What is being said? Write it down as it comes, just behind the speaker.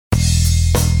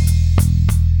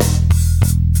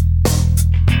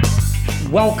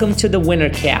Welcome to the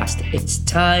Wintercast. It's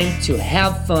time to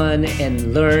have fun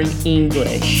and learn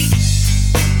English.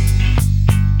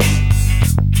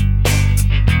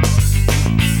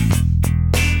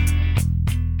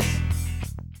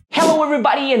 Hello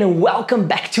everybody and welcome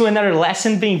back to another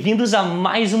lesson. Bem-vindos a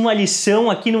mais uma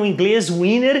lição aqui no Inglês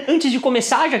Winner. Antes de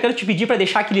começar, já quero te pedir para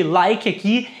deixar aquele like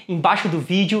aqui embaixo do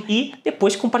vídeo e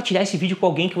depois compartilhar esse vídeo com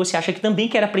alguém que você acha que também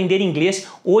quer aprender inglês.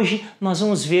 Hoje nós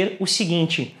vamos ver o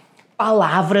seguinte: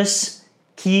 palavras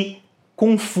que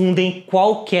confundem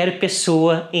qualquer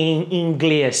pessoa em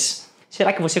inglês.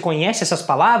 Será que você conhece essas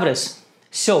palavras?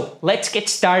 So, let's get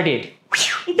started.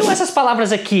 Então essas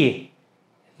palavras aqui,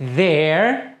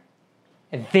 there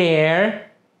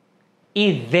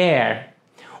e there.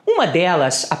 Uma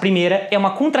delas, a primeira, é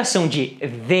uma contração de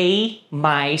they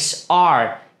mais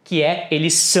are, que é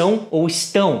eles são ou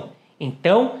estão.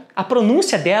 Então, a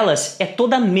pronúncia delas é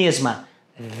toda a mesma.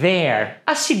 There.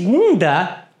 A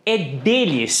segunda é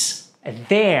deles.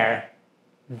 There.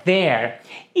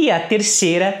 E a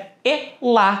terceira é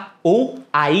lá ou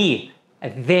aí.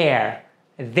 There.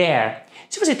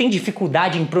 Se você tem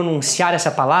dificuldade em pronunciar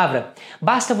essa palavra,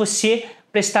 basta você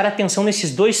prestar atenção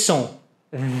nesses dois sons.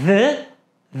 The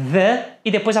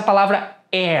e depois a palavra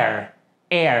air.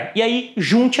 E aí,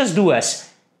 junte as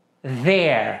duas.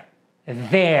 There.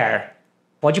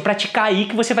 Pode praticar aí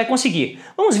que você vai conseguir.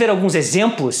 Vamos ver alguns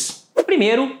exemplos.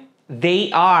 Primeiro, they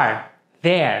are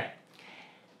there.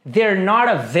 They're not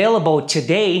available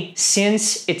today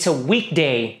since it's a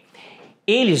weekday.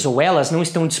 Eles ou elas não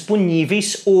estão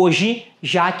disponíveis hoje,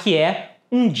 já que é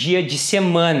um dia de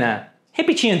semana.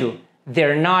 Repetindo,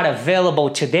 they're not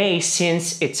available today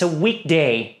since it's a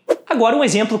weekday. Agora um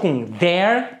exemplo com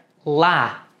there,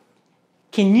 lá.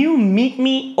 Can you meet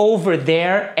me over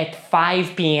there at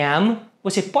 5 p.m.?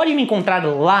 Você pode me encontrar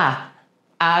lá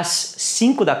às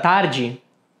 5 da tarde?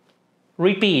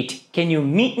 Repeat. Can you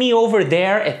meet me over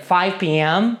there at 5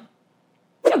 p.m.?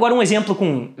 E agora um exemplo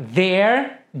com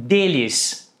there,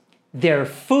 deles. Their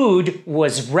food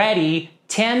was ready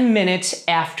 10 minutes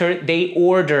after they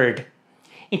ordered.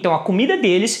 Então a comida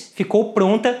deles ficou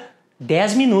pronta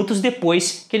 10 minutos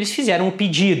depois que eles fizeram o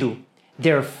pedido.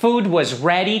 Their food was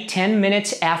ready 10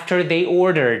 minutes after they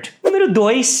ordered. Número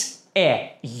 2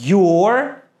 é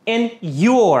your and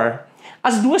your.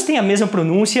 As duas têm a mesma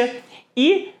pronúncia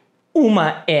e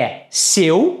uma é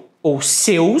seu ou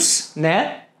seus,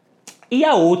 né? E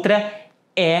a outra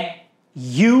é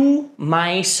you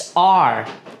mais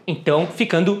are. Então,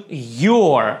 ficando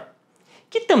your.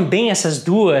 Que também essas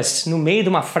duas, no meio de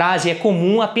uma frase, é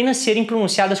comum apenas serem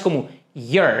pronunciadas como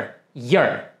your.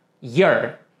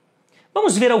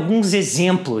 Vamos ver alguns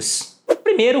exemplos.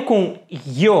 Primeiro com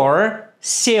your,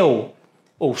 seu,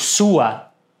 ou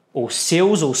sua, ou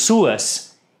seus ou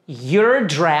suas. Your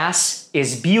dress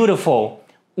is beautiful.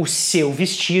 O seu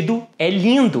vestido é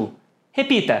lindo.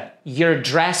 Repita. Your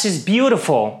dress is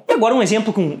beautiful. E agora um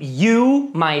exemplo com you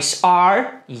mais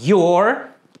are, your.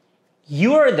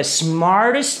 You're the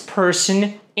smartest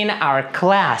person in our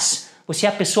class. Você é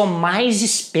a pessoa mais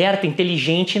esperta,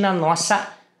 inteligente na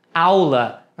nossa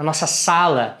aula, na nossa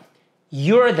sala.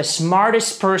 You're the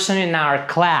smartest person in our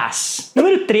class.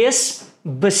 Número 3,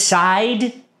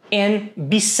 beside and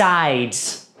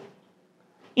besides.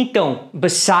 Então,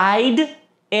 beside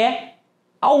é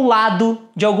ao lado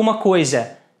de alguma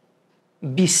coisa.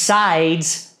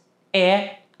 Besides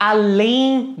é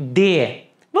além de.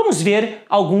 Vamos ver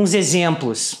alguns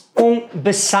exemplos. Com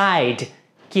beside,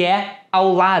 que é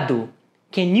ao lado.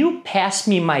 Can you pass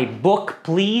me my book,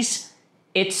 please?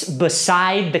 It's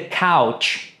beside the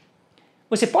couch.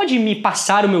 Você pode me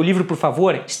passar o meu livro, por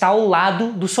favor? Está ao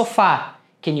lado do sofá.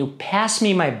 Can you pass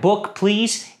me my book,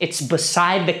 please? It's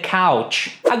beside the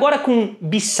couch. Agora com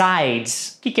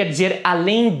besides, que quer dizer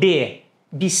além de.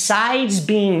 Besides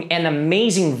being an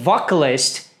amazing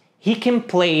vocalist, he can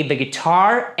play the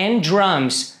guitar and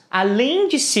drums. Além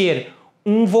de ser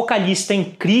um vocalista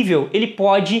incrível, ele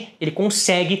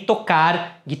consegue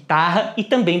tocar guitarra e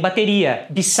também bateria.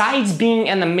 Besides being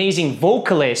an amazing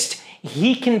vocalist,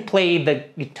 he can play the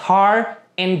guitar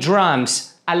and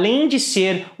drums. Além de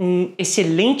ser um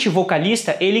excelente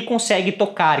vocalista, ele consegue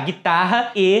tocar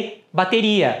guitarra e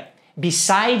bateria.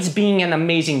 Besides being an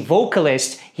amazing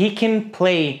vocalist, he can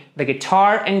play the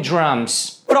guitar and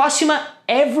drums. Próxima,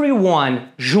 everyone,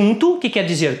 junto, que quer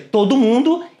dizer todo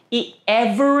mundo, e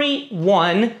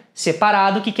everyone,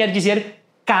 separado, que quer dizer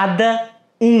cada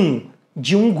um,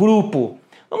 de um grupo.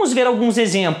 Vamos ver alguns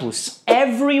exemplos.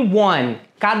 Everyone,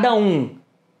 cada um.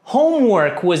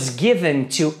 Homework was given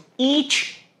to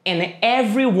each and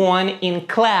everyone in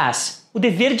class. O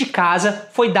dever de casa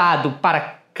foi dado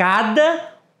para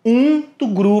cada um do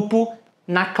grupo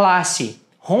na classe.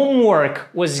 Homework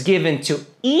was given to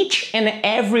each and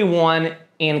everyone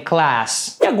in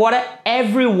class. E agora,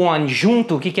 everyone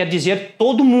junto, que quer dizer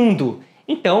todo mundo.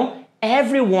 Então,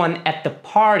 everyone at the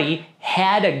party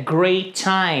had a great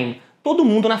time. Todo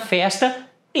mundo na festa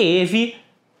teve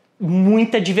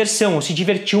muita diversão, se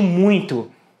divertiu muito.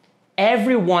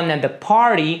 Everyone at the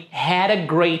party had a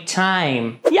great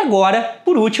time. E agora,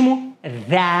 por último,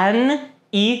 than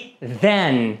e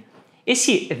then.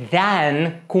 Esse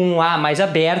than com um A mais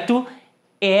aberto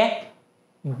é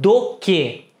do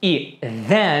que. E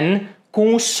then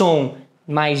com o som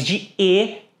mais de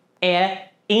E é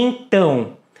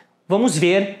então. Vamos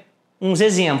ver uns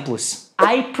exemplos.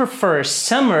 I prefer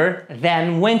summer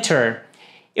than winter.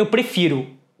 Eu prefiro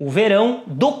o verão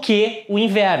do que o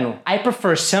inverno. I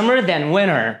prefer summer than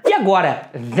winter. E agora,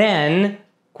 then,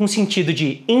 com sentido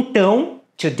de então.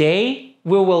 Today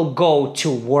we will go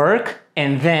to work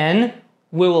and then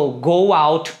we will go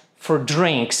out for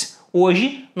drinks.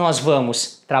 Hoje nós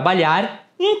vamos trabalhar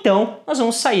e então nós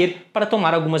vamos sair para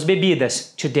tomar algumas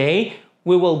bebidas. Today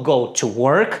we will go to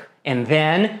work and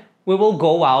then we will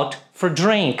go out for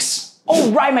drinks.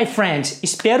 Alright, my friends!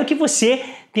 Espero que você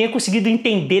tenha conseguido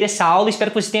entender essa aula, espero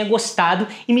que você tenha gostado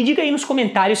e me diga aí nos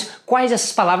comentários quais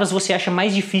essas palavras você acha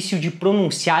mais difícil de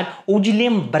pronunciar ou de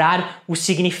lembrar o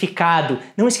significado.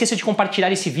 Não esqueça de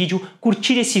compartilhar esse vídeo,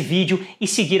 curtir esse vídeo e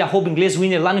seguir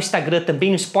 @ingleswinner lá no Instagram,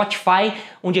 também no Spotify,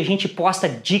 onde a gente posta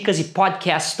dicas e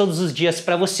podcasts todos os dias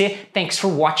para você. Thanks for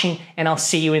watching and I'll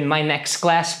see you in my next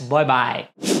class. Bye bye!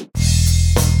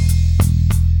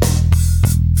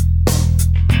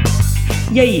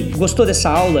 E aí, gostou dessa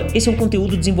aula? Esse é um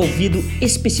conteúdo desenvolvido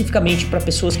especificamente para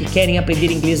pessoas que querem aprender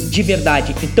inglês de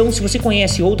verdade. Então, se você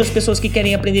conhece outras pessoas que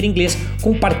querem aprender inglês,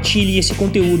 compartilhe esse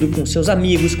conteúdo com seus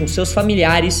amigos, com seus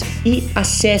familiares e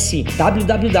acesse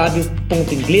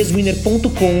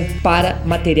www.ingleswinner.com para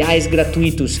materiais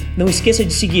gratuitos. Não esqueça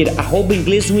de seguir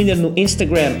 @ingleswinner no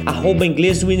Instagram,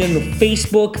 @ingleswinner no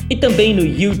Facebook e também no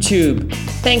YouTube.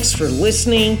 Thanks for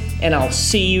listening and I'll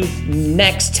see you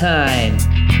next time.